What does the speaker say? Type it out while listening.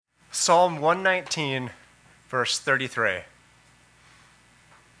Psalm 119, verse 33.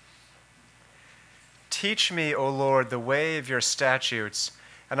 Teach me, O Lord, the way of your statutes,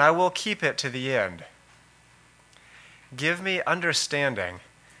 and I will keep it to the end. Give me understanding,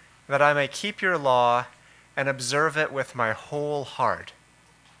 that I may keep your law and observe it with my whole heart.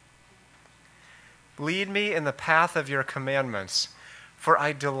 Lead me in the path of your commandments, for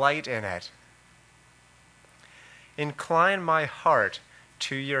I delight in it. Incline my heart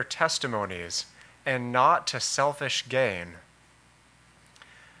to your testimonies, and not to selfish gain.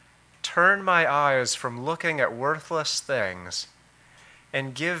 Turn my eyes from looking at worthless things,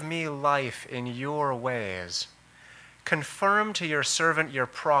 and give me life in your ways. Confirm to your servant your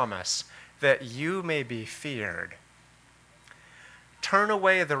promise, that you may be feared. Turn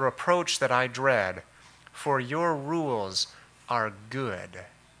away the reproach that I dread, for your rules are good.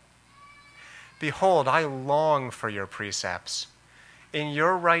 Behold, I long for your precepts. In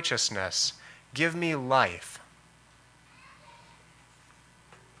your righteousness, give me life.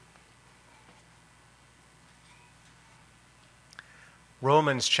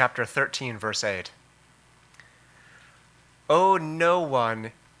 Romans chapter 13, verse 8. Owe no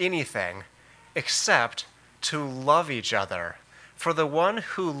one anything except to love each other, for the one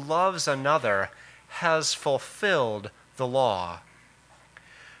who loves another has fulfilled the law.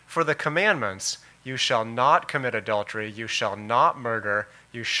 For the commandments, you shall not commit adultery, you shall not murder,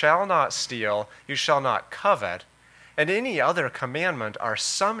 you shall not steal, you shall not covet, and any other commandment are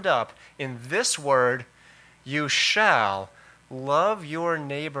summed up in this word, you shall love your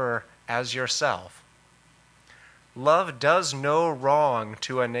neighbor as yourself. Love does no wrong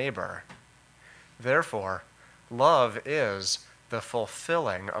to a neighbor. Therefore, love is the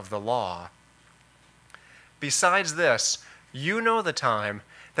fulfilling of the law. Besides this, you know the time,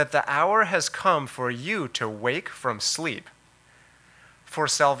 that the hour has come for you to wake from sleep. For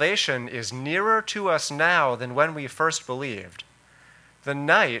salvation is nearer to us now than when we first believed. The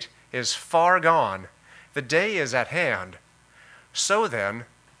night is far gone, the day is at hand. So then,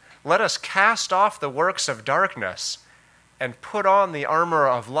 let us cast off the works of darkness and put on the armor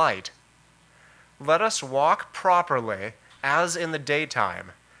of light. Let us walk properly as in the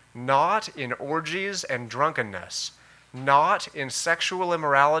daytime, not in orgies and drunkenness, not in sexual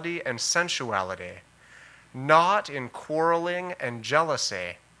immorality and sensuality, not in quarreling and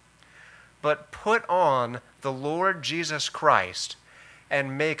jealousy, but put on the Lord Jesus Christ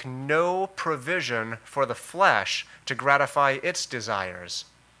and make no provision for the flesh to gratify its desires.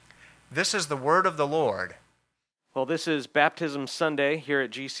 This is the word of the Lord. Well, this is Baptism Sunday here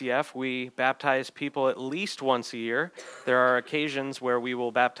at GCF. We baptize people at least once a year. There are occasions where we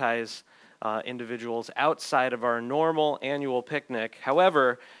will baptize individuals outside of our normal annual picnic.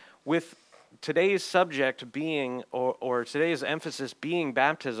 However, with today's subject being, or today's emphasis being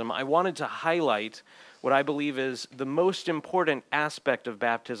baptism, I wanted to highlight what I believe is the most important aspect of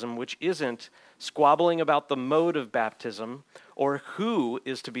baptism, which isn't squabbling about the mode of baptism or who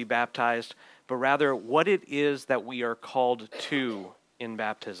is to be baptized, but rather what it is that we are called to in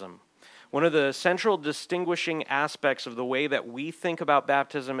baptism. One of the central distinguishing aspects of the way that we think about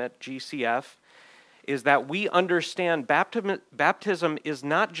baptism at GCF is that we understand baptism is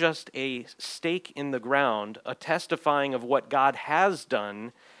not just a stake in the ground, a testifying of what God has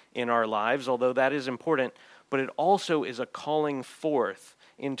done in our lives, although that is important, but it also is a calling forth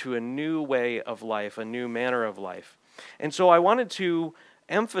into a new way of life, a new manner of life. And so I wanted to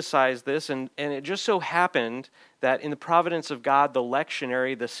emphasize this, and it just so happened that in the providence of God, the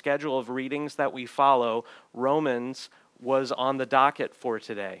lectionary, the schedule of readings that we follow, Romans was on the docket for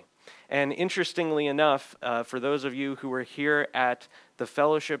today. And interestingly enough, for those of you who were here at the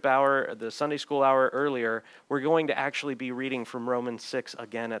fellowship hour, the Sunday school hour earlier, we're going to actually be reading from Romans 6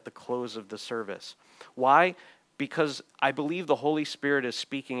 again at the close of the service. Why? Because I believe the Holy Spirit is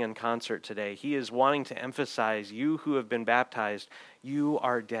speaking in concert today. He is wanting to emphasize, you who have been baptized, you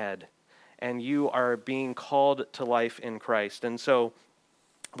are dead, and you are being called to life in Christ. And so,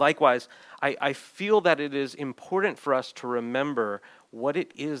 likewise, I feel that it is important for us to remember what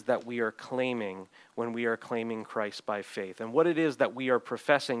it is that we are claiming when we are claiming Christ by faith, and what it is that we are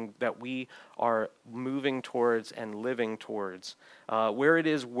professing that we are moving towards and living towards, where it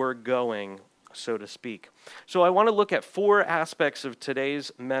is we're going, so to speak. So I want to look at four aspects of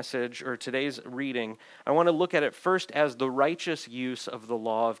today's message, or today's reading. I want to look at it first as the righteous use of the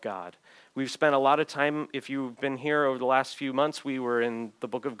law of God. We've spent a lot of time, if you've been here over the last few months, we were in the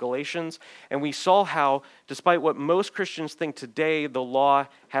book of Galatians, and we saw how, despite what most Christians think today, the law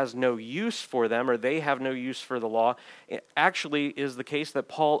has no use for them, or they have no use for the law, it actually is the case that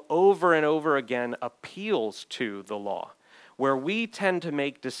Paul over and over again appeals to the law. Where we tend to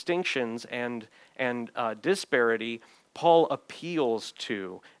make distinctions and disparity, Paul appeals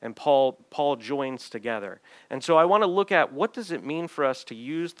to, and Paul joins together. And so I want to look at what does it mean for us to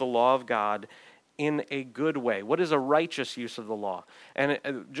use the law of God in a good way? What is a righteous use of the law? And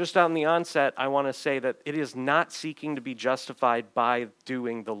just on the onset, I want to say that it is not seeking to be justified by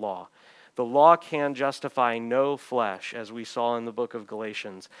doing the law. The law can justify no flesh, as we saw in the book of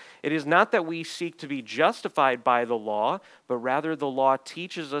Galatians. It is not that we seek to be justified by the law, but rather the law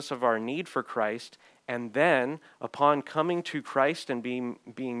teaches us of our need for Christ, and then, upon coming to Christ and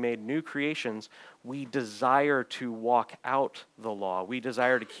being made new creations, we desire to walk out the law. We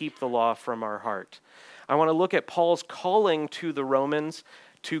desire to keep the law from our heart. I want to look at Paul's calling to the Romans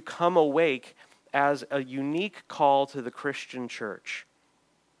to come awake as a unique call to the Christian church.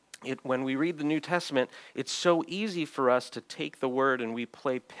 When we read the New Testament, it's so easy for us to take the word and we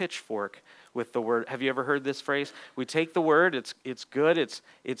play pitchfork with the word. Have you ever heard this phrase? We take the word, it's good,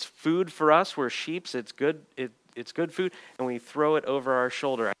 it's food for us, we're sheeps, it's good food, and we throw it over our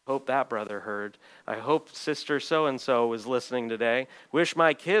shoulder. I hope that brother heard. I hope sister so-and-so was listening today. Wish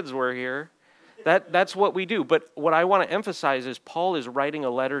my kids were here. That's what we do. But what I want to emphasize is Paul is writing a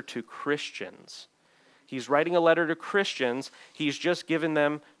letter to Christians. He's writing a letter to Christians. He's just given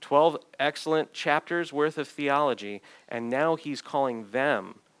them 12 excellent chapters worth of theology, and now he's calling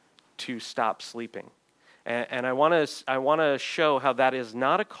them to stop sleeping. And I want to show how that is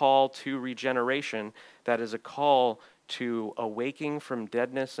not a call to regeneration. That is a call to awaking from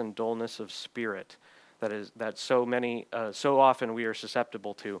deadness and dullness of spirit. That so often we are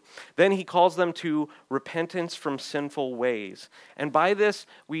susceptible to. Then he calls them to repentance from sinful ways. And by this,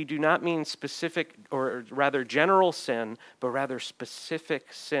 we do not mean specific, or rather general sin, but rather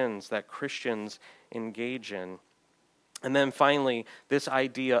specific sins that Christians engage in. And then finally, this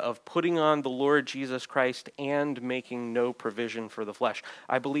idea of putting on the Lord Jesus Christ and making no provision for the flesh.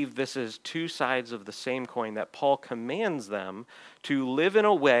 I believe this is two sides of the same coin, that Paul commands them to live in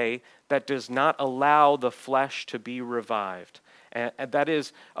a way that does not allow the flesh to be revived. And that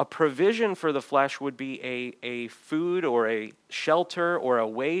is, a provision for the flesh would be a food or a shelter or a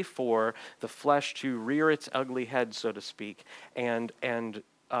way for the flesh to rear its ugly head, so to speak, and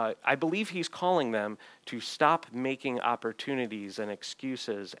I believe he's calling them to stop making opportunities and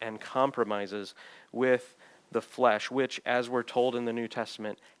excuses and compromises with the flesh, which, as we're told in the New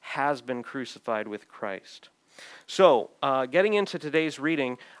Testament, has been crucified with Christ. So, getting into today's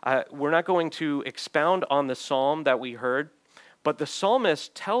reading, we're not going to expound on the psalm that we heard, but the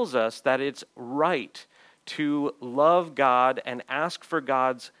psalmist tells us that it's right to love God and ask for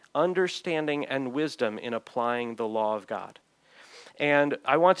God's understanding and wisdom in applying the law of God. And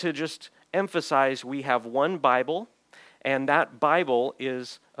I want to just emphasize we have one Bible, and that Bible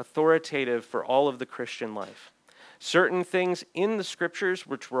is authoritative for all of the Christian life. Certain things in the Scriptures,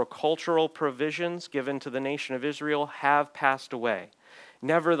 which were cultural provisions given to the nation of Israel, have passed away.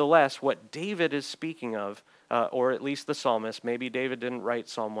 Nevertheless, what David is speaking of, or at least the psalmist, maybe David didn't write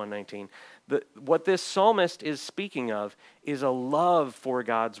Psalm 119, what this psalmist is speaking of is a love for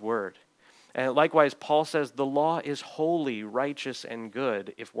God's word. And likewise, Paul says the law is holy, righteous, and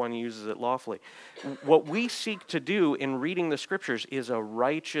good if one uses it lawfully. What we seek to do in reading the Scriptures is a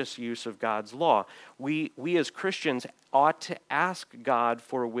righteous use of God's law. We as Christians ought to ask God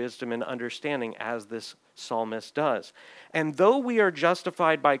for wisdom and understanding, as this psalmist does. And though we are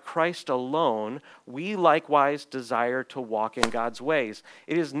justified by Christ alone, we likewise desire to walk in God's ways.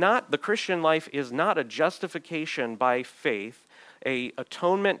 The Christian life is not a justification by faith, an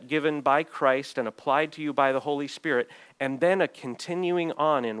atonement given by Christ and applied to you by the Holy Spirit, and then a continuing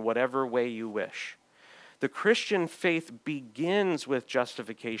on in whatever way you wish. The Christian faith begins with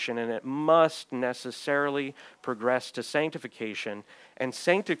justification, and it must necessarily progress to sanctification. And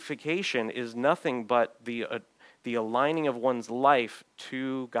sanctification is nothing but the aligning of one's life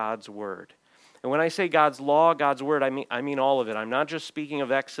to God's word. And when I say God's law, God's word, I mean all of it. I'm not just speaking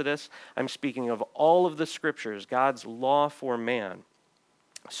of Exodus. I'm speaking of all of the Scriptures, God's law for man.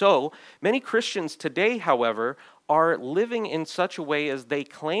 So, many Christians today, however, are living in such a way as they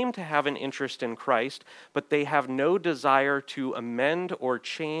claim to have an interest in Christ, but they have no desire to amend or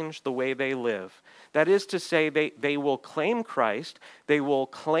change the way they live. That is to say, they will claim Christ, they will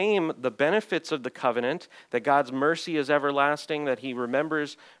claim the benefits of the covenant, that God's mercy is everlasting, that he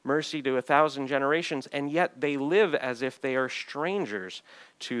remembers mercy to 1,000 generations, and yet they live as if they are strangers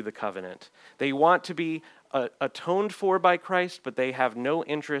to the covenant. They want to be atoned for by Christ, but they have no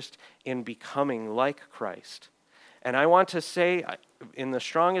interest in becoming like Christ. And I want to say, in the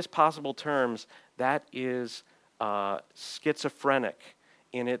strongest possible terms, that is schizophrenic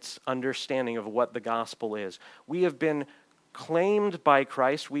in its understanding of what the gospel is. We have been claimed by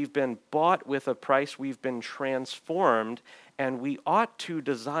Christ. We've been bought with a price. We've been transformed, and we ought to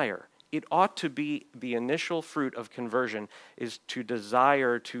desire. It ought to be the initial fruit of conversion is to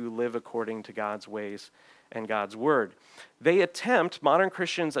desire to live according to God's ways and God's word. Modern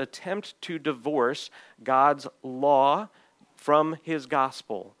Christians attempt to divorce God's law from his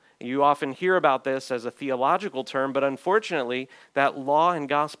gospel. You often hear about this as a theological term, but unfortunately, that law and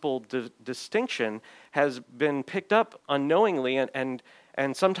gospel distinction has been picked up unknowingly, and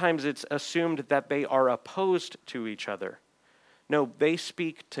sometimes it's assumed that they are opposed to each other. No, they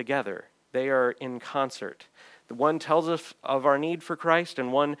speak together. They are in concert. The one tells us of our need for Christ,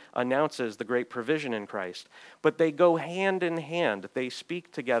 and one announces the great provision in Christ. But they go hand in hand. They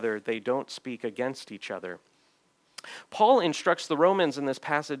speak together. They don't speak against each other. Paul instructs the Romans in this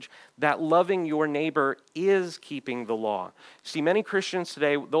passage that loving your neighbor is keeping the law. See, many Christians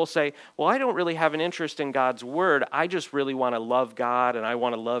today, they'll say, well, I don't really have an interest in God's word. I just really want to love God and I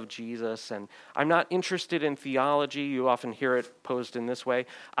want to love Jesus. And I'm not interested in theology. You often hear it posed in this way.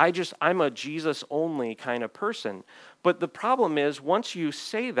 I'm a Jesus-only kind of person. But the problem is, once you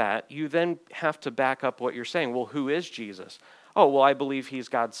say that, you then have to back up what you're saying. Well, who is Jesus? Oh, well, I believe he's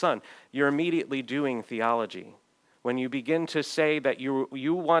God's son. You're immediately doing theology. When you begin to say that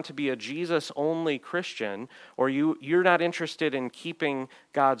you want to be a Jesus-only Christian, or you're not interested in keeping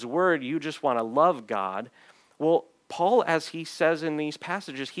God's word, you just want to love God, well, Paul, as he says in these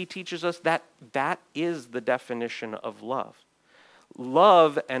passages, he teaches us that that is the definition of love.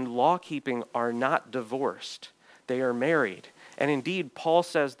 Love and law-keeping are not divorced. They are married. And indeed, Paul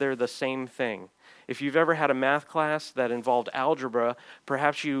says they're the same thing. If you've ever had a math class that involved algebra,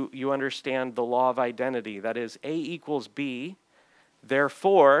 perhaps you understand the law of identity. That is, A equals B,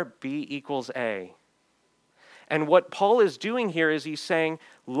 therefore B equals A. And what Paul is doing here is he's saying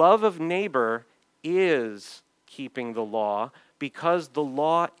love of neighbor is keeping the law because the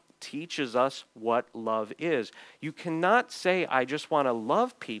law teaches us what love is. You cannot say, I just want to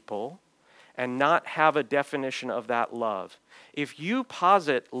love people and not have a definition of that love. If you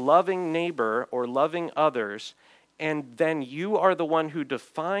posit loving neighbor or loving others, and then you are the one who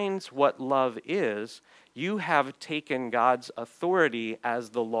defines what love is, you have taken God's authority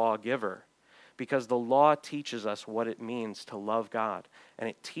as the lawgiver. Because the law teaches us what it means to love God, and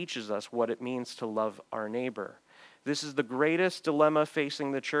it teaches us what it means to love our neighbor. This is the greatest dilemma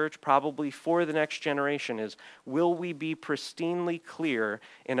facing the church, probably for the next generation, is will we be pristinely clear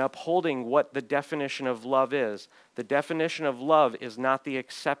in upholding what the definition of love is? The definition of love is not the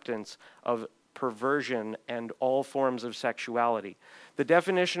acceptance of perversion and all forms of sexuality. The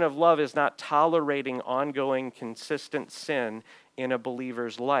definition of love is not tolerating ongoing, consistent sin in a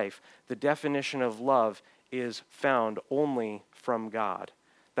believer's life. The definition of love is found only from God.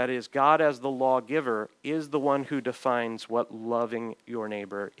 That is, God as the lawgiver is the one who defines what loving your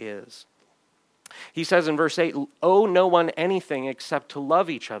neighbor is. He says in verse 8, owe no one anything except to love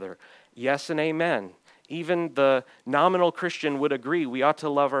each other. Yes and amen. Even the nominal Christian would agree we ought to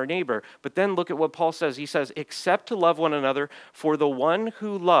love our neighbor. But then look at what Paul says. He says, except to love one another, for the one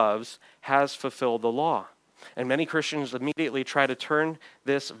who loves has fulfilled the law. And many Christians immediately try to turn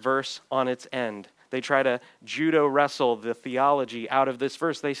this verse on its end. They try to judo wrestle the theology out of this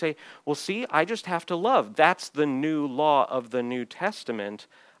verse. They say, well, see, I just have to love. That's the new law of the New Testament.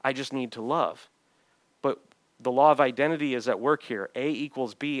 I just need to love. But the law of identity is at work here. A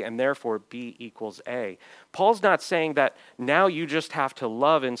equals B, and therefore B equals A. Paul's not saying that now you just have to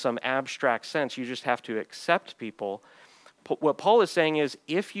love in some abstract sense. You just have to accept people. What Paul is saying is,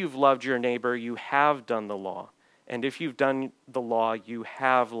 if you've loved your neighbor, you have done the law. And if you've done the law, you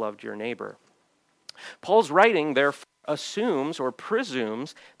have loved your neighbor. Paul's writing, therefore, assumes or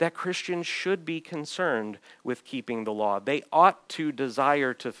presumes that Christians should be concerned with keeping the law. They ought to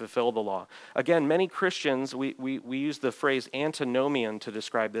desire to fulfill the law. Again, many Christians, we use the phrase antinomian to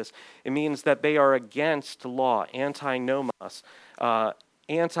describe this. It means that they are against law, antinomos.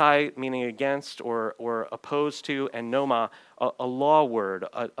 Anti meaning against or opposed to, and noma, a law word,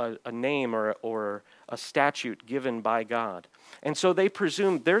 a name or a statute given by God. And so they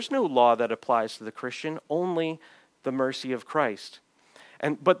presume there's no law that applies to the Christian, only the mercy of Christ.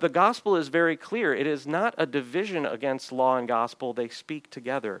 But the gospel is very clear. It is not a division against law and gospel. They speak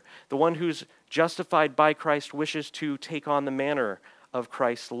together. The one who's justified by Christ wishes to take on the manner of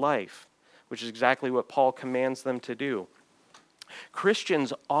Christ's life, which is exactly what Paul commands them to do.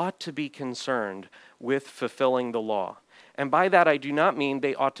 Christians ought to be concerned with fulfilling the law. And by that, I do not mean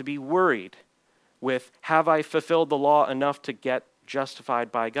they ought to be worried with, have I fulfilled the law enough to get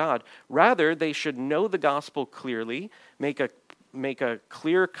justified by God? Rather, they should know the gospel clearly, make a make a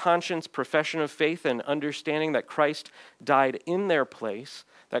clear conscience profession of faith and understanding that Christ died in their place,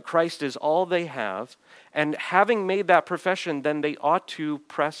 that Christ is all they have, and having made that profession, then they ought to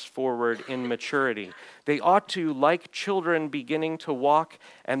press forward in maturity. They ought to, like children beginning to walk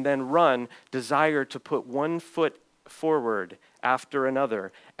and then run, desire to put one foot forward after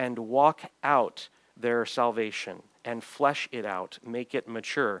another and walk out their salvation and flesh it out, make it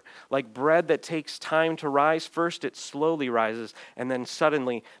mature. Like bread that takes time to rise, first it slowly rises, and then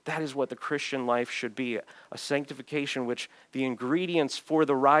suddenly, that is what the Christian life should be, a sanctification which the ingredients for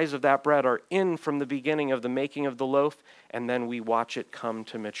the rise of that bread are in from the beginning of the making of the loaf, and then we watch it come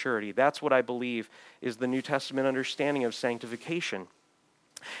to maturity. That's what I believe is the New Testament understanding of sanctification.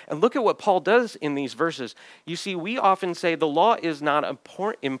 And look at what Paul does in these verses. You see, we often say the law is not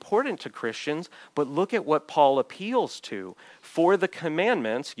important to Christians, but look at what Paul appeals to. For the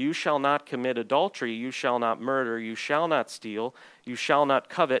commandments, you shall not commit adultery, you shall not murder, you shall not steal, you shall not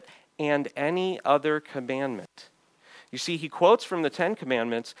covet, and any other commandment. You see, he quotes from the Ten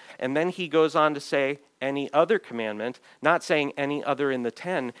Commandments, and then he goes on to say any other commandment, not saying any other in the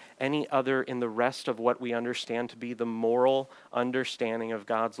 10, any other in the rest of what we understand to be the moral understanding of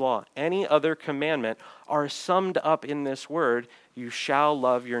God's law. Any other commandment are summed up in this word, you shall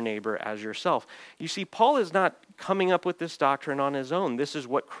love your neighbor as yourself. You see, Paul is not coming up with this doctrine on his own. This is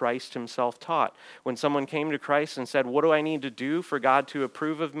what Christ himself taught. When someone came to Christ and said, what do I need to do for God to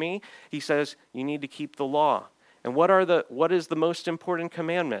approve of me? He says, you need to keep the law. And what is the most important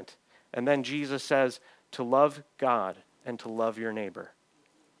commandment? And then Jesus says, to love God and to love your neighbor.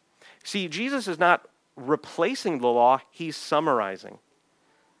 See, Jesus is not replacing the law, he's summarizing.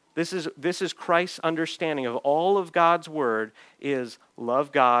 This is Christ's understanding of all of God's word is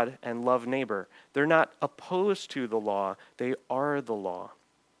love God and love neighbor. They're not opposed to the law, they are the law.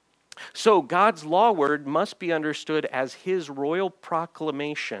 So God's law word must be understood as his royal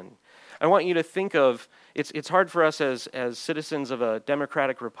proclamation. I want you to think of, it's hard for us as citizens of a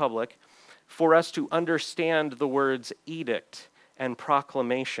democratic republic for us to understand the words edict and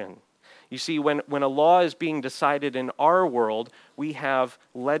proclamation. You see, when a law is being decided in our world, we have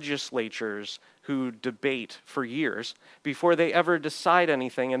legislatures who debate for years before they ever decide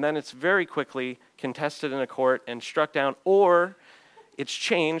anything, and then it's very quickly contested in a court and struck down, or it's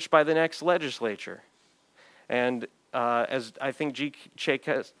changed by the next legislature. And as I think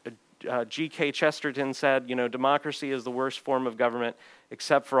G.K. Chesterton said, democracy is the worst form of government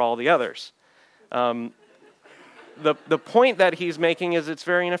except for all the others. The point that he's making is it's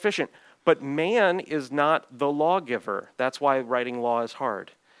very inefficient. But man is not the lawgiver. That's why writing law is hard.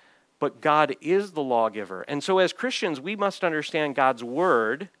 But God is the lawgiver. And so as Christians, we must understand God's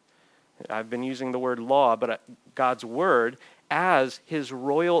word. I've been using the word law, but God's word as his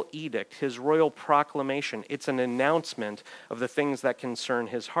royal edict, his royal proclamation. It's an announcement of the things that concern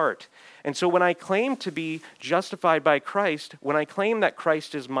his heart. And so when I claim to be justified by Christ, when I claim that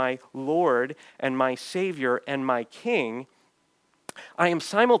Christ is my Lord and my Savior and my King, I am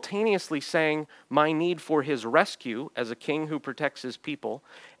simultaneously saying my need for his rescue as a king who protects his people,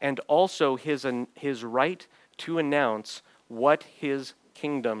 and also his right to announce what his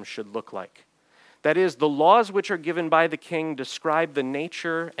kingdom should look like. That is, the laws which are given by the king describe the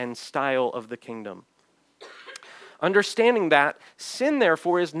nature and style of the kingdom. Understanding that, sin,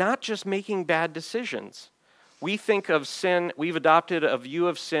 therefore, is not just making bad decisions. We think of sin, we've adopted a view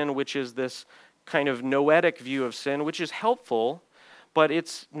of sin which is this kind of noetic view of sin, which is helpful, but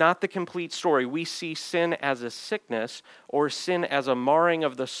it's not the complete story. We see sin as a sickness, or sin as a marring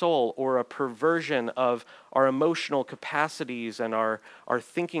of the soul, or a perversion of our emotional capacities and our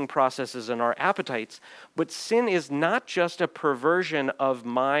thinking processes and our appetites. But sin is not just a perversion of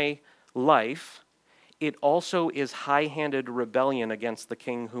my life, it also is high-handed rebellion against the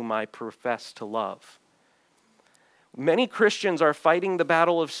king whom I profess to love. Many Christians are fighting the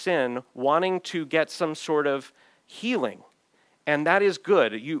battle of sin, wanting to get some sort of healing. And that is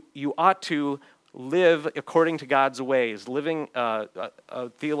good. You ought to live according to God's ways.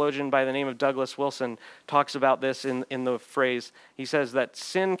 A theologian by the name of Douglas Wilson talks about this in the phrase, he says that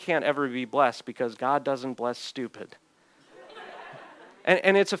sin can't ever be blessed because God doesn't bless stupid.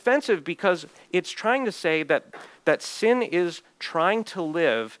 And it's offensive because it's trying to say that sin is trying to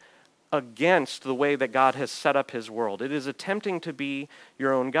live against the way that God has set up his world. It is attempting to be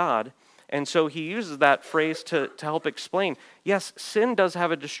your own God. And so he uses that phrase to help explain, yes, sin does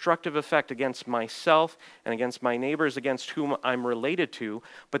have a destructive effect against myself and against my neighbors, against whom I'm related to,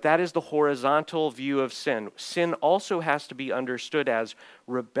 but that is the horizontal view of sin. Sin also has to be understood as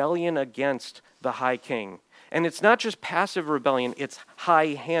rebellion against the high king. And it's not just passive rebellion, it's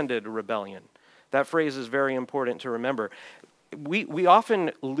high-handed rebellion. That phrase is very important to remember. we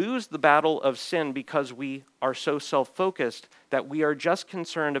often lose the battle of sin because we are so self-focused that we are just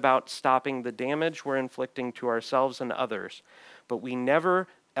concerned about stopping the damage we're inflicting to ourselves and others. But we never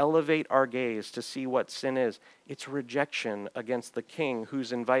elevate our gaze to see what sin is. It's rejection against the King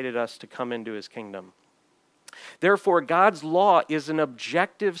who's invited us to come into his kingdom. Therefore, God's law is an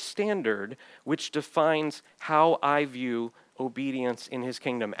objective standard which defines how I view obedience in his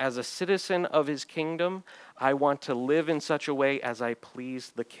kingdom. As a citizen of his kingdom, I want to live in such a way as I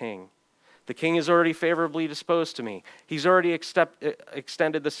please the King. The King is already favorably disposed to me. He's already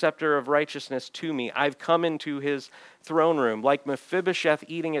extended the scepter of righteousness to me. I've come into his throne room. Like Mephibosheth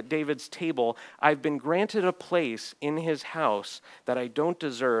eating at David's table, I've been granted a place in his house that I don't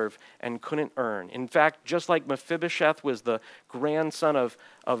deserve and couldn't earn. In fact, just like Mephibosheth was the grandson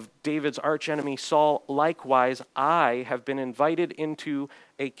of David's archenemy Saul, likewise, I have been invited into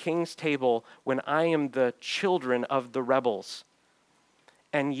a king's table when I am the children of the rebels.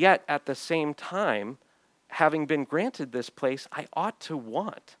 And yet, at the same time, having been granted this place, I ought to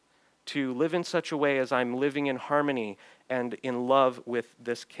want to live in such a way as I'm living in harmony and in love with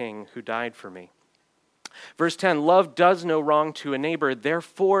this King who died for me. Verse 10, love does no wrong to a neighbor,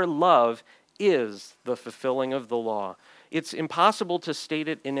 therefore love is the fulfilling of the law. It's impossible to state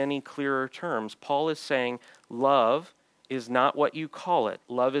it in any clearer terms. Paul is saying love is not what you call it.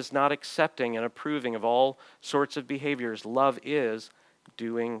 Love is not accepting and approving of all sorts of behaviors. Love is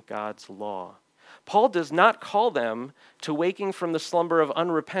doing God's law. Paul does not call them to waking from the slumber of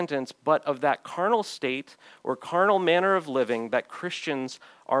unrepentance, but of that carnal state or carnal manner of living that Christians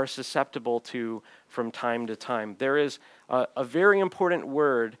are susceptible to from time to time. There is a very important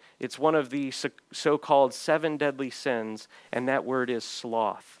word. It's one of the so-called 7 deadly sins, and that word is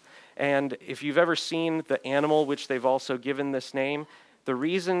sloth. And if you've ever seen the animal which they've also given this name, the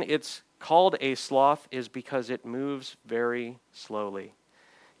reason it's called a sloth is because it moves very slowly.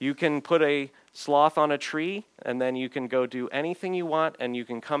 You can put a sloth on a tree, and then you can go do anything you want, and you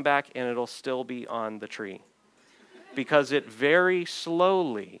can come back, and it'll still be on the tree. Because it very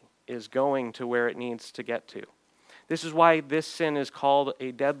slowly is going to where it needs to get to. This is why this sin is called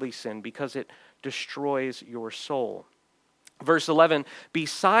a deadly sin, because it destroys your soul. Verse 11,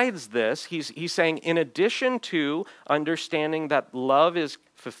 besides this, he's saying, in addition to understanding that love is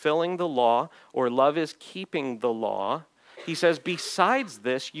fulfilling the law, or love is keeping the law, he says, besides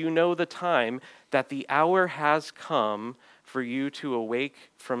this, you know the time that the hour has come for you to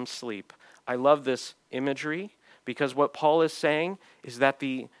awake from sleep. I love this imagery because what Paul is saying is that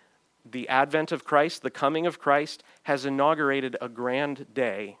the advent of Christ, the coming of Christ, has inaugurated a grand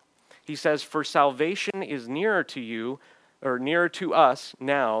day. He says, for salvation is nearer to you, or nearer to us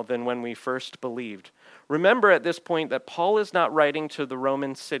now than when we first believed. Remember at this point that Paul is not writing to the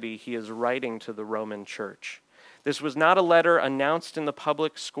Roman city, he is writing to the Roman church. This was not a letter announced in the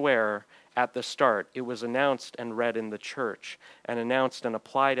public square at the start. It was announced and read in the church, and announced and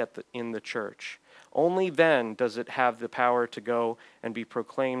applied in the church. Only then does it have the power to go and be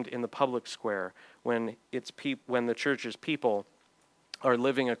proclaimed in the public square when the church's people are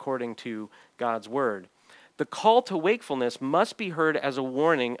living according to God's word. The call to wakefulness must be heard as a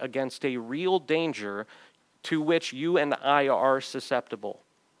warning against a real danger to which you and I are susceptible.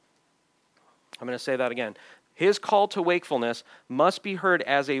 I'm going to say that again. His call to wakefulness must be heard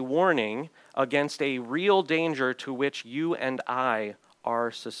as a warning against a real danger to which you and I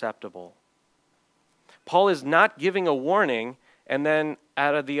are susceptible. Paul is not giving a warning and then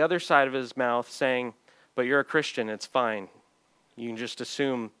out of the other side of his mouth saying, but you're a Christian, it's fine. You can just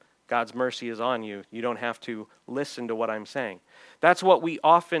assume God's mercy is on you. You don't have to listen to what I'm saying. That's what we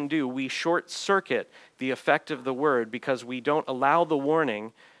often do. We short-circuit the effect of the word because we don't allow the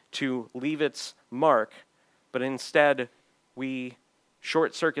warning to leave its mark, but instead we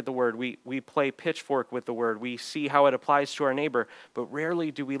short-circuit the word. We play pitchfork with the word. We see how it applies to our neighbor, but rarely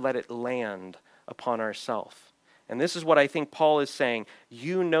do we let it land upon ourselves. And this is what I think Paul is saying.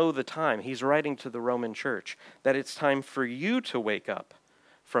 You know the time. He's writing to the Roman church that it's time for you to wake up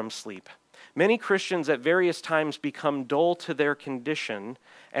from sleep. Many Christians at various times become dull to their condition,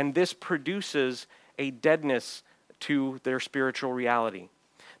 and this produces a deadness to their spiritual reality.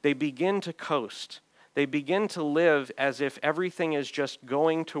 They begin to coast. They begin to live as if everything is just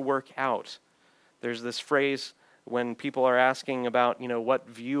going to work out. There's this phrase when people are asking about, what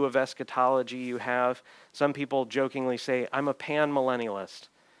view of eschatology you have. Some people jokingly say, I'm a pan-millennialist.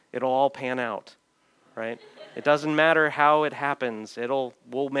 It'll all pan out, right? It doesn't matter how it happens.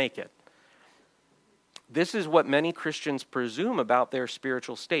 We'll make it. This is what many Christians presume about their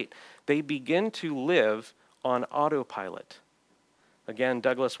spiritual state. They begin to live on autopilot. Again,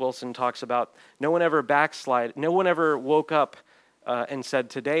 Douglas Wilson talks about no one ever woke up and said,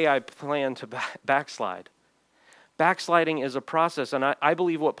 today I plan to backslide. Backsliding is a process, and I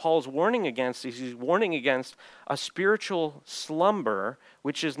believe what Paul's warning against is he's warning against a spiritual slumber,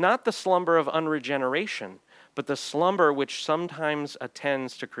 which is not the slumber of unregeneration, but the slumber which sometimes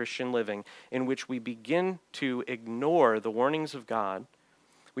attends to Christian living, in which we begin to ignore the warnings of God,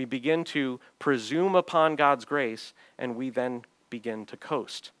 we begin to presume upon God's grace, and we then begin to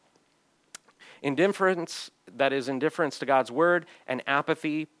coast. Indifference, that is indifference to God's word, and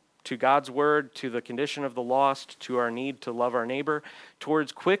apathy to God's word, to the condition of the lost, to our need to love our neighbor,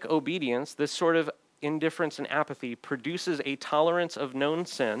 towards quick obedience, this sort of indifference and apathy produces a tolerance of known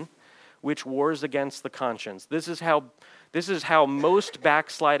sin, which wars against the conscience. This is how most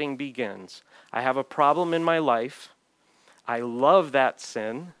backsliding begins. I have a problem in my life. I love that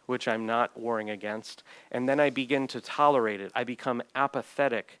sin, which I'm not warring against, and then I begin to tolerate it. I become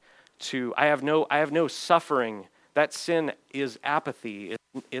apathetic to, I have no suffering. That sin is apathy.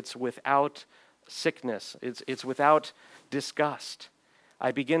 It's without sickness. It's without disgust.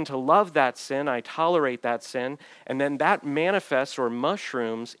 I begin to love that sin. I tolerate that sin. And then that manifests or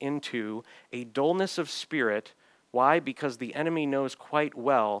mushrooms into a dullness of spirit. Why? Because the enemy knows quite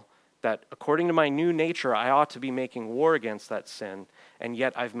well that according to my new nature, I ought to be making war against that sin. And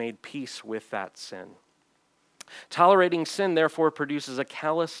yet I've made peace with that sin. Tolerating sin, therefore, produces a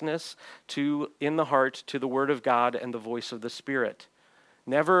callousness in the heart to the word of God and the voice of the Spirit.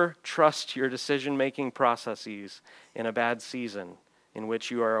 Never trust your decision-making processes in a bad season in which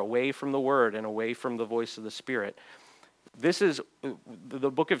you are away from the word and away from the voice of the Spirit. The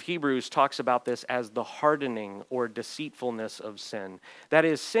book of Hebrews talks about this as the hardening or deceitfulness of sin. That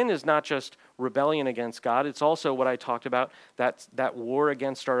is, sin is not just rebellion against God, it's also what I talked about, that war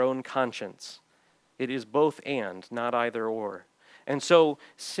against our own conscience. It is both and, not either or. And so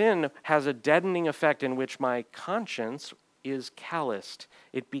sin has a deadening effect in which my conscience is calloused.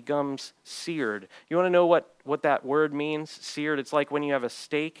 It becomes seared. You want to know what that word means, seared? It's like when you have a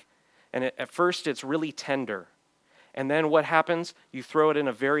steak, and at first it's really tender. And then what happens? You throw it in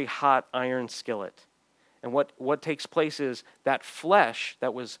a very hot iron skillet. And what takes place is that flesh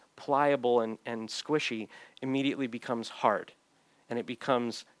that was pliable and squishy immediately becomes hard. And it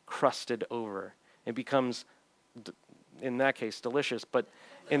becomes crusted over. It becomes, in that case, delicious. But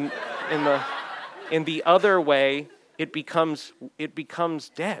in the other way, it becomes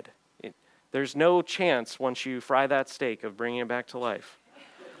dead. There's no chance once you fry that steak of bringing it back to life.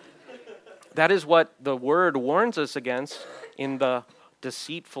 That is what the word warns us against in the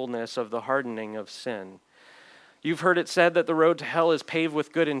deceitfulness of the hardening of sin. You've heard it said that the road to hell is paved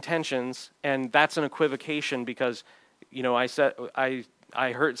with good intentions, and that's an equivocation because,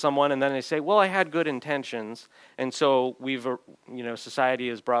 I hurt someone and then they say, well, I had good intentions. And so society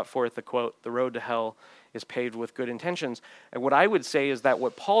has brought forth the quote, the road to hell is paved with good intentions. And what I would say is that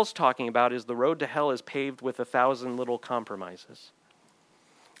what Paul's talking about is the road to hell is paved with 1,000 little compromises.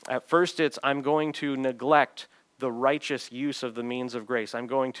 At first it's, I'm going to neglect the righteous use of the means of grace. I'm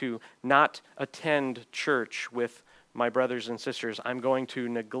going to not attend church with my brothers and sisters. I'm going to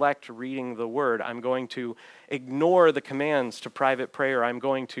neglect reading the word. I'm going to ignore the commands to private prayer. I'm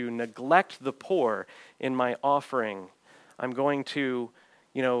going to neglect the poor in my offering. I'm going to,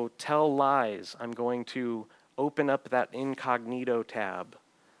 tell lies. I'm going to open up that incognito tab.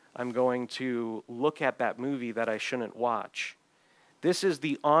 I'm going to look at that movie that I shouldn't watch. This is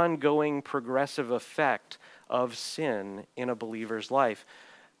the ongoing progressive effect of sin in a believer's life.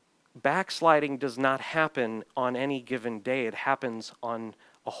 Backsliding does not happen on any given day. It happens on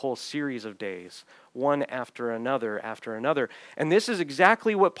a whole series of days, one after another after another. And this is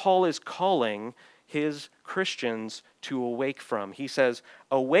exactly what Paul is calling his Christians to awake from. He says,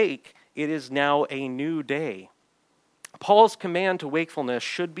 awake, it is now a new day. Paul's command to wakefulness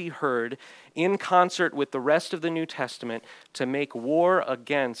should be heard in concert with the rest of the New Testament to make war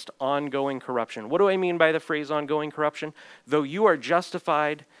against ongoing corruption. What do I mean by the phrase ongoing corruption? Though you are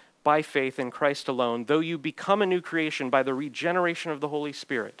justified by faith in Christ alone, though you become a new creation by the regeneration of the Holy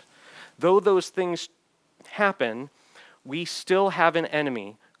Spirit, though those things happen, we still have an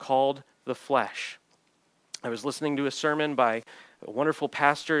enemy called the flesh. I was listening to a sermon by a wonderful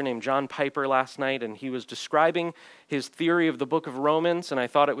pastor named John Piper last night, and he was describing his theory of the book of Romans, and I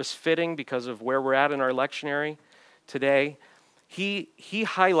thought it was fitting because of where we're at in our lectionary today. He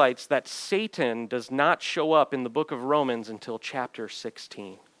highlights that Satan does not show up in the book of Romans until chapter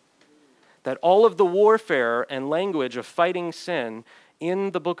 16. That all of the warfare and language of fighting sin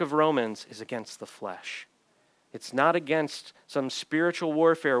in the book of Romans is against the flesh. It's not against some spiritual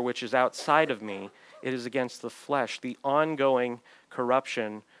warfare which is outside of me. It is against the flesh, the ongoing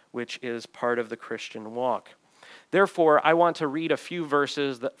corruption which is part of the Christian walk. Therefore, I want to read a few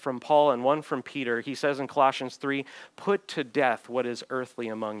verses from Paul and one from Peter. He says in Colossians 3, "Put to death what is earthly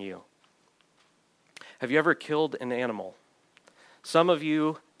among you." Have you ever killed an animal? Some of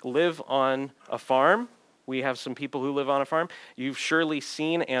you live on a farm. We have some people who live on a farm. You've surely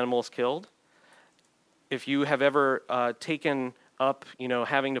seen animals killed. If you have ever taken up,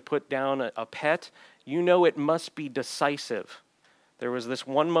 having to put down a pet, you know it must be decisive. There was this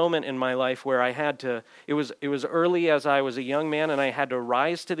one moment in my life where I had to, it was early as I was a young man, and I had to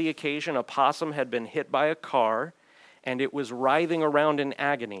rise to the occasion. A possum had been hit by a car, and it was writhing around in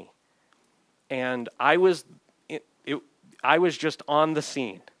agony. And I was just on the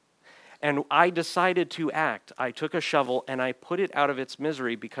scene. And I decided to act. I took a shovel, and I put it out of its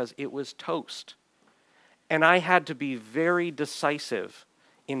misery because it was toast. And I had to be very decisive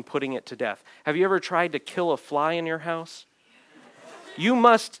in putting it to death. Have you ever tried to kill a fly in your house? You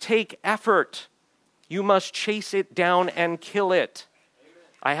must take effort. You must chase it down and kill it.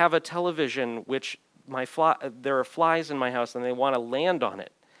 I have a television which there are flies in my house and they want to land on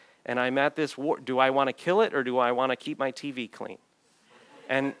it. And I'm at this war. Do I want to kill it or do I want to keep my TV clean?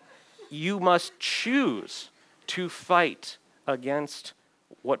 And you must choose to fight against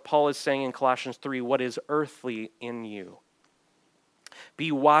what Paul is saying in Colossians 3, what is earthly in you.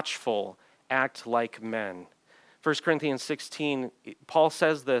 Be watchful, act like men. 1 Corinthians 16, Paul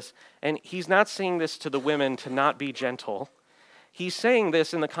says this, and he's not saying this to the women to not be gentle. He's saying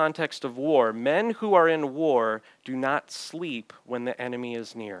this in the context of war. Men who are in war do not sleep when the enemy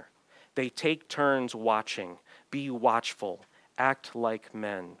is near. They take turns watching. Be watchful, act like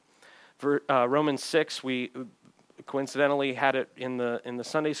men. Romans 6, we coincidentally had it in the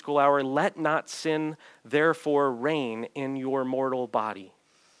Sunday school hour. Let not sin therefore reign in your mortal body.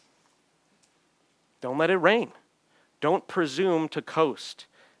 Don't let it reign. Don't presume to coast.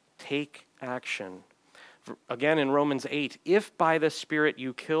 Take action. Again in Romans 8, if by the Spirit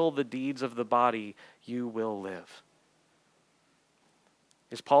you kill the deeds of the body, you will live.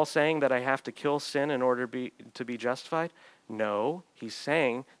 Is Paul saying that I have to kill sin in order to be justified? No, he's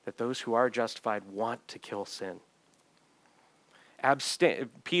saying that those who are justified want to kill sin.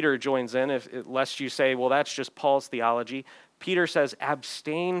 Peter joins in, lest you say, well, that's just Paul's theology. Peter says,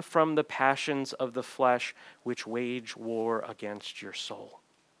 abstain from the passions of the flesh which wage war against your soul.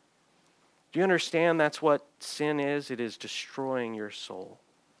 Do you understand that's what sin is? It is destroying your soul.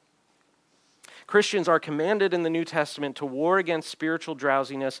 Christians are commanded in the New Testament to war against spiritual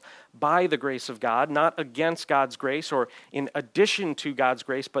drowsiness by the grace of God, not against God's grace or in addition to God's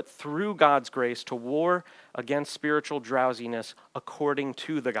grace, but through God's grace to war against spiritual drowsiness according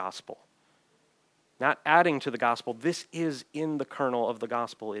to the gospel. Not adding to the gospel. This is in the kernel of the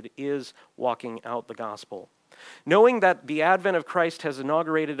gospel. It is walking out the gospel. Knowing that the advent of Christ has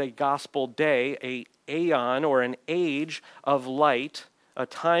inaugurated a gospel day, a aeon or an age of light, a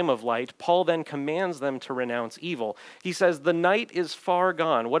time of light, Paul then commands them to renounce evil. He says, the night is far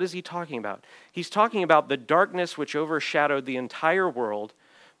gone. What is he talking about? He's talking about the darkness which overshadowed the entire world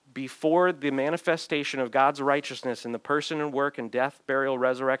before the manifestation of God's righteousness in the person and work and death, burial,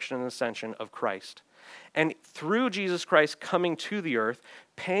 resurrection, and ascension of Christ. And through Jesus Christ coming to the earth,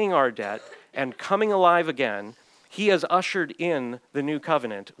 paying our debt, and coming alive again, he has ushered in the new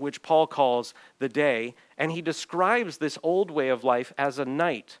covenant, which Paul calls the day, and he describes this old way of life as a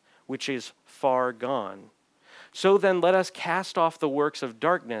night, which is far gone. So then let us cast off the works of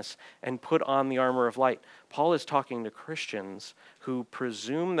darkness and put on the armor of light. Paul is talking to Christians who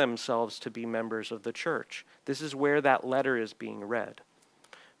presume themselves to be members of the church. This is where that letter is being read.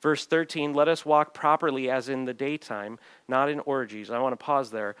 Verse 13, let us walk properly as in the daytime, not in orgies. I want to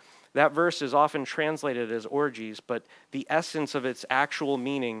pause there. That verse is often translated as orgies, but the essence of its actual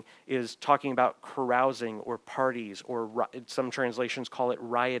meaning is talking about carousing or parties, or some translations call it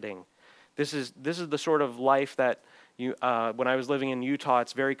rioting. This is the sort of life that when I was living in Utah,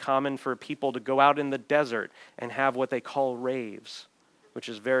 it's very common for people to go out in the desert and have what they call raves, which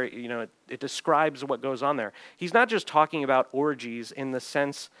is very, it describes what goes on there. He's not just talking about orgies in the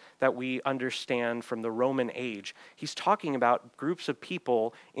sense that we understand from the Roman age. He's talking about groups of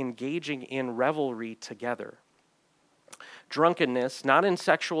people engaging in revelry together. Drunkenness, not in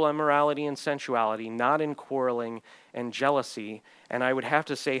sexual immorality and sensuality, not in quarreling and jealousy. And I would have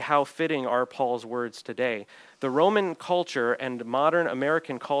to say, how fitting are Paul's words today. The Roman culture and modern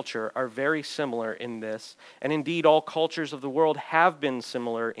American culture are very similar in this. And indeed, all cultures of the world have been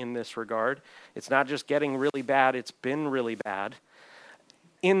similar in this regard. It's not just getting really bad, it's been really bad.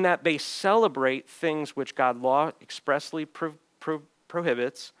 in that they celebrate things which God law expressly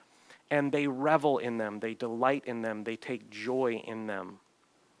prohibits, and they revel in them, they delight in them, they take joy in them.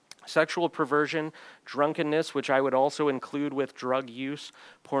 Sexual perversion, drunkenness, which I would also include with drug use,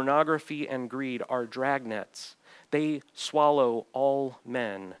 pornography, and greed are dragnets. They swallow all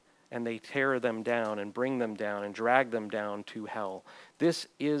men, and they tear them down and bring them down and drag them down to hell. This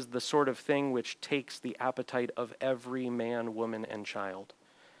is the sort of thing which takes the appetite of every man, woman, and child.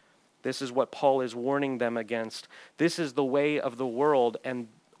 This is what Paul is warning them against. This is the way of the world, and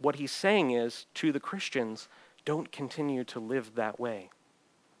what he's saying is, to the Christians, don't continue to live that way.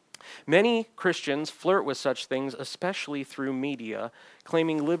 Many Christians flirt with such things, especially through media,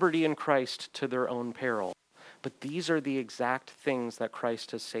 claiming liberty in Christ to their own peril. But these are the exact things that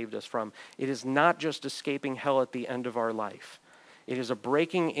Christ has saved us from. It is not just escaping hell at the end of our life. It is a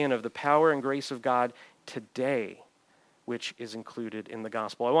breaking in of the power and grace of God today, which is included in the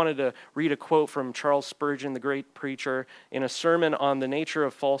gospel. I wanted to read a quote from Charles Spurgeon, the great preacher, in a sermon on the nature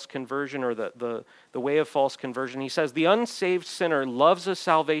of false conversion, or the way of false conversion. He says, "The unsaved sinner loves a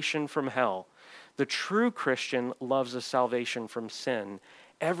salvation from hell. The true Christian loves a salvation from sin.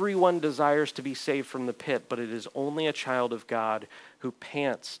 Everyone desires to be saved from the pit, but it is only a child of God who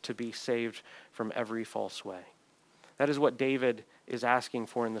pants to be saved from every false way." That is what David is asking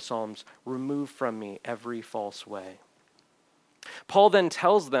for in the Psalms. Remove from me every false way. Paul then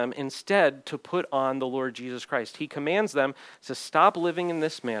tells them instead to put on the Lord Jesus Christ. He commands them to stop living in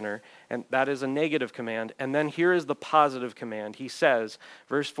this manner, and that is a negative command. And then here is the positive command. He says,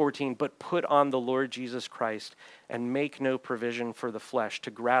 verse 14, "But put on the Lord Jesus Christ and make no provision for the flesh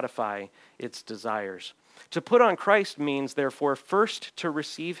to gratify its desires." To put on Christ means, therefore, first to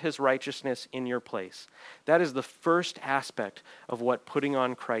receive his righteousness in your place. That is the first aspect of what putting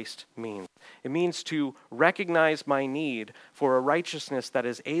on Christ means. It means to recognize my need for a righteousness that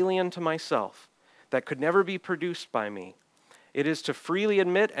is alien to myself, that could never be produced by me. It is to freely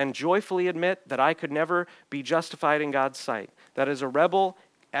admit and joyfully admit that I could never be justified in God's sight. That as a rebel,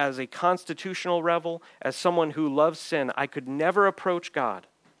 as a constitutional rebel, as someone who loves sin, I could never approach God.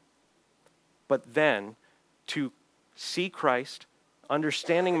 But then, to see Christ,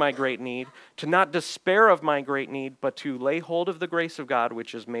 understanding my great need, to not despair of my great need, but to lay hold of the grace of God,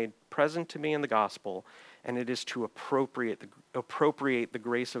 which is made present to me in the gospel, and it is to appropriate the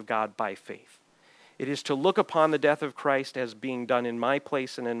grace of God by faith. It is to look upon the death of Christ as being done in my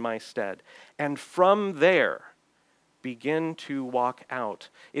place and in my stead, and from there, begin to walk out.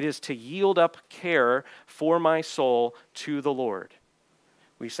 It is to yield up care for my soul to the Lord.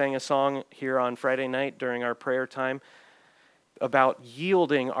 We sang a song here on Friday night during our prayer time about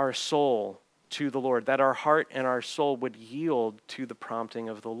yielding our soul to the Lord, that our heart and our soul would yield to the prompting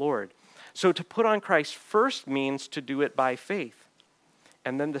of the Lord. So to put on Christ first means to do it by faith.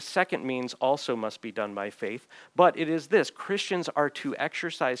 And then the second means also must be done by faith. But it is this: Christians are to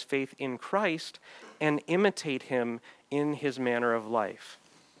exercise faith in Christ and imitate him in his manner of life.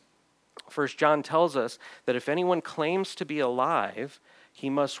 1 John tells us that if anyone claims to be alive, he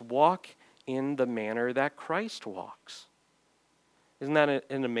must walk in the manner that Christ walks. Isn't that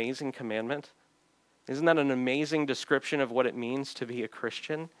an amazing commandment? Isn't that an amazing description of what it means to be a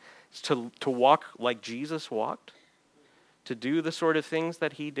Christian? It's to walk like Jesus walked, to do the sort of things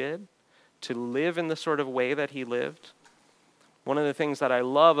that he did, to live in the sort of way that he lived. One of the things that I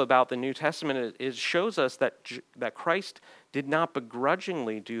love about the New Testament is shows us that Christ did not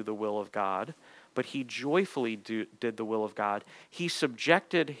begrudgingly do the will of God, but he joyfully did the will of God. He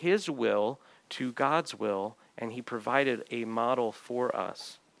subjected his will to God's will, and he provided a model for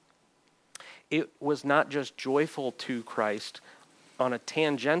us. It was not just joyful to Christ on a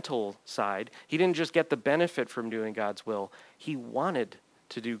tangential side. He didn't just get the benefit from doing God's will. He wanted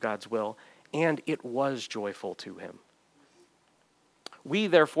to do God's will, and it was joyful to him. We,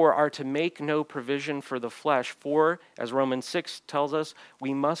 therefore, are to make no provision for the flesh, for, as Romans 6 tells us,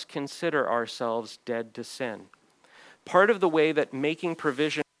 we must consider ourselves dead to sin. Part of the way that making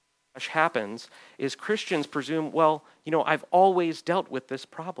provision for the flesh happens is Christians presume, well, I've always dealt with this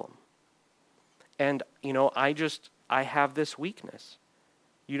problem. And, I have this weakness.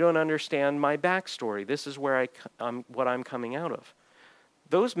 You don't understand my backstory. This is where what I'm coming out of.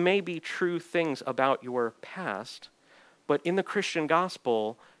 Those may be true things about your past, but in the Christian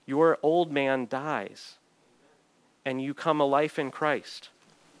gospel, your old man dies, and you come alive in Christ.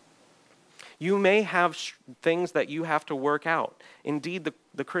 You may have things that you have to work out. Indeed,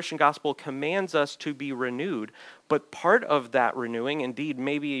 the Christian gospel commands us to be renewed, but part of that renewing, indeed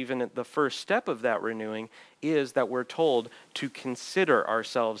maybe even the first step of that renewing, is that we're told to consider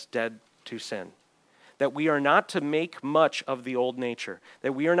ourselves dead to sin. that we are not to make much of the old nature,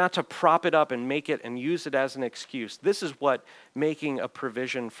 that we are not to prop it up and make it and use it as an excuse. This is what making a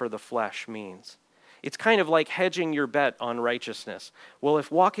provision for the flesh means. It's kind of like hedging your bet on righteousness. Well,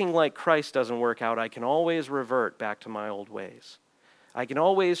 if walking like Christ doesn't work out, I can always revert back to my old ways. I can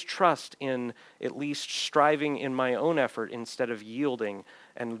always trust in at least striving in my own effort instead of yielding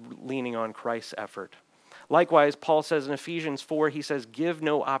and leaning on Christ's effort. Likewise, Paul says in Ephesians 4, he says, give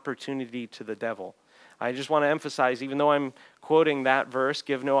no opportunity to the devil. I just want to emphasize, even though I'm quoting that verse,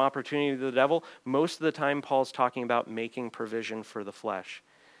 give no opportunity to the devil, most of the time Paul's talking about making provision for the flesh.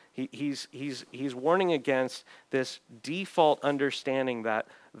 He's warning against this default understanding that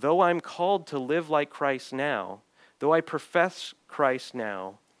though I'm called to live like Christ now, though I profess Christ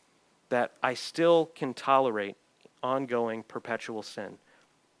now, that I still can tolerate ongoing perpetual sin.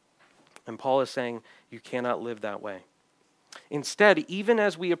 And Paul is saying you cannot live that way. Instead, even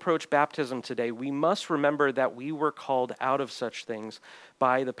as we approach baptism today, we must remember that we were called out of such things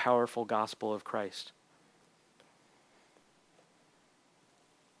by the powerful gospel of Christ.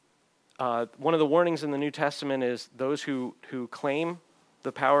 One of the warnings in the New Testament is those who claim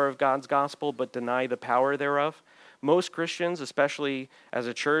the power of God's gospel but deny the power thereof. Most Christians, especially as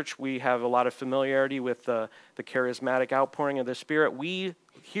a church, we have a lot of familiarity with the charismatic outpouring of the Spirit. We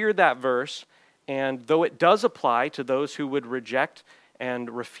hear that verse, and though it does apply to those who would reject and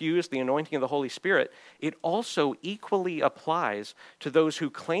refuse the anointing of the Holy Spirit, it also equally applies to those who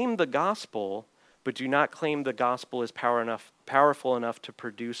claim the gospel but do not claim the gospel is powerful enough to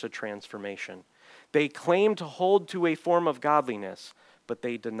produce a transformation. They claim to hold to a form of godliness, but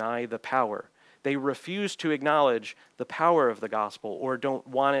they deny the power. They refuse to acknowledge the power of the gospel or don't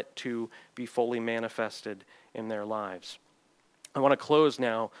want it to be fully manifested in their lives. I want to close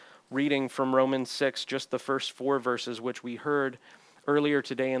now reading from Romans 6, just the first 4 verses, which we heard earlier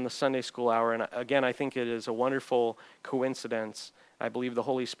today in the Sunday school hour. And again, I think it is a wonderful coincidence. I believe the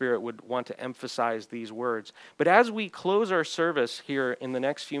Holy Spirit would want to emphasize these words. But as we close our service here in the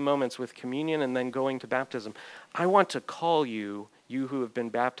next few moments with communion and then going to baptism, I want to call you who have been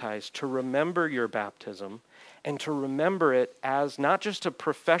baptized, to remember your baptism and to remember it as not just a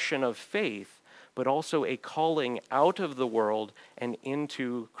profession of faith, but also a calling out of the world and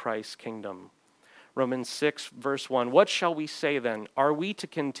into Christ's kingdom. Romans 6, verse 1, what shall we say then? Are we to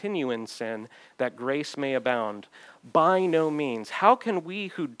continue in sin that grace may abound? By no means. How can we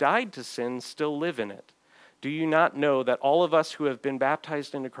who died to sin still live in it? Do you not know that all of us who have been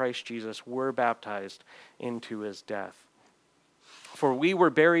baptized into Christ Jesus were baptized into his death? For we were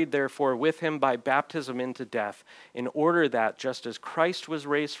buried, therefore, with him by baptism into death, in order that, just as Christ was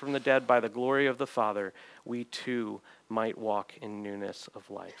raised from the dead by the glory of the Father, we too might walk in newness of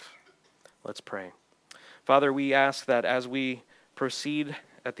life. Let's pray. Father, we ask that as we proceed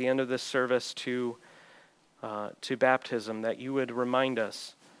at the end of this service to baptism, that you would remind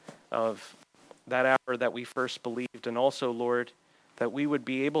us of that hour that we first believed, and also, Lord, that we would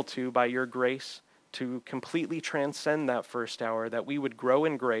be able to, by your grace, to completely transcend that first hour, that we would grow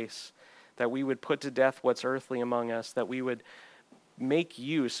in grace, that we would put to death what's earthly among us, that we would make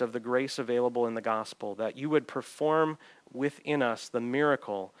use of the grace available in the gospel, that you would perform within us the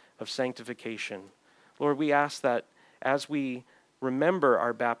miracle of sanctification. Lord, we ask that as we remember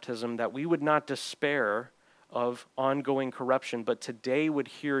our baptism, that we would not despair of ongoing corruption, but today would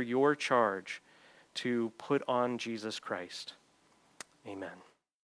hear your charge to put on Jesus Christ. Amen.